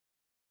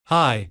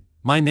Hi,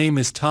 my name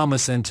is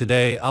Thomas and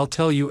today I'll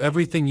tell you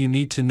everything you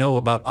need to know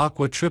about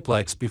Aqua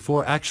Triplex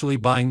before actually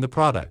buying the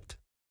product.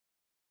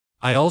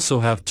 I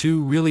also have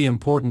two really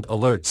important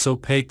alerts, so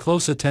pay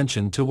close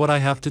attention to what I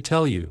have to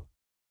tell you.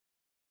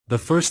 The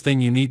first thing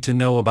you need to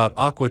know about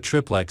Aqua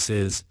Triplex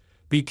is,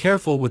 be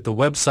careful with the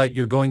website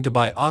you're going to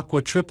buy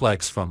Aqua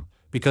Triplex from,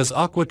 because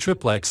Aqua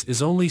Triplex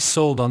is only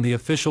sold on the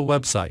official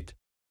website.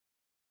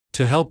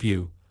 To help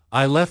you,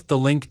 I left the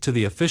link to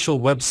the official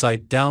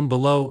website down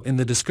below in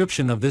the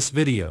description of this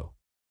video.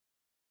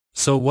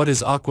 So what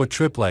is Aqua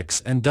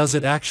Triplex and does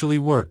it actually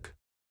work?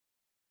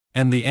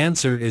 And the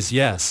answer is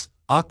yes,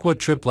 Aqua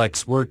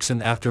Triplex works,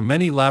 and after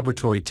many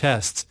laboratory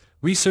tests,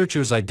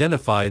 researchers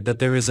identified that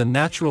there is a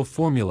natural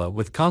formula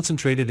with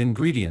concentrated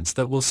ingredients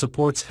that will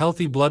support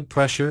healthy blood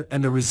pressure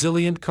and a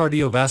resilient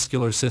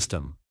cardiovascular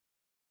system.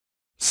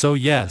 So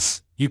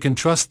yes, you can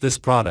trust this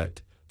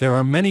product. There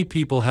are many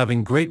people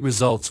having great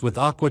results with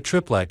Aqua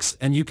Triplex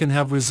and you can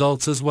have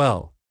results as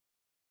well.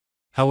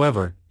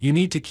 However, you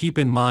need to keep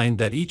in mind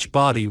that each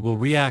body will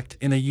react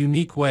in a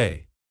unique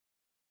way.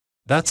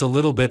 That's a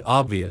little bit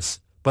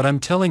obvious, but I'm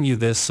telling you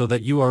this so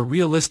that you are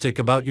realistic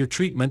about your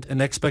treatment and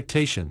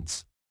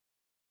expectations.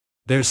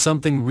 There's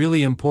something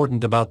really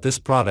important about this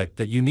product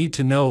that you need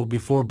to know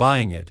before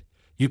buying it.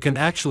 You can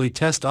actually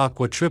test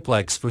Aqua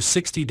Triplex for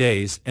 60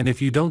 days, and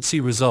if you don't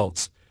see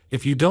results,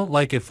 if you don't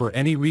like it for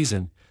any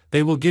reason,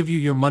 they will give you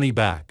your money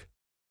back.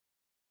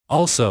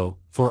 Also,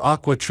 for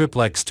Aqua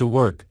Triplex to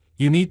work,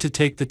 you need to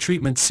take the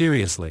treatment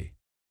seriously.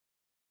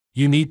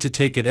 You need to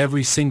take it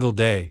every single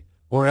day,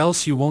 or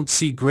else you won't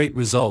see great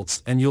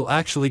results and you'll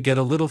actually get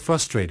a little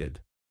frustrated.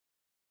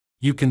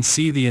 You can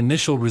see the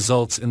initial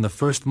results in the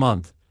first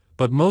month,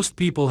 but most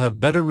people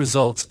have better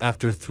results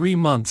after 3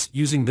 months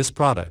using this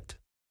product.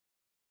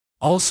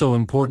 Also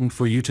important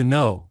for you to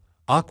know,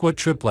 Aqua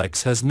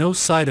Triplex has no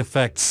side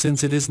effects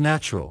since it is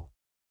natural.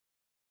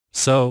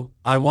 So,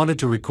 I wanted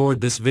to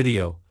record this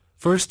video,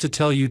 first to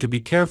tell you to be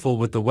careful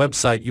with the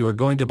website you are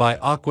going to buy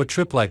Aqua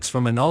Triplex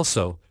from, and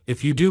also,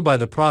 if you do buy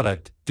the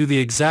product, do the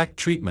exact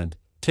treatment,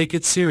 take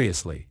it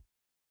seriously.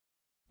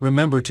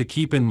 Remember to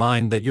keep in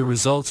mind that your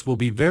results will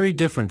be very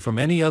different from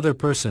any other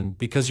person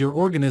because your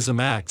organism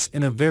acts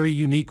in a very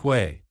unique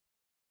way.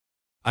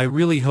 I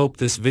really hope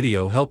this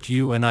video helped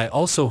you, and I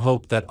also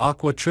hope that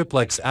Aqua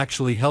Triplex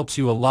actually helps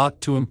you a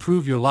lot to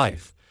improve your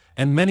life,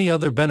 and many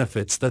other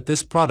benefits that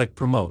this product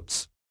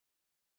promotes.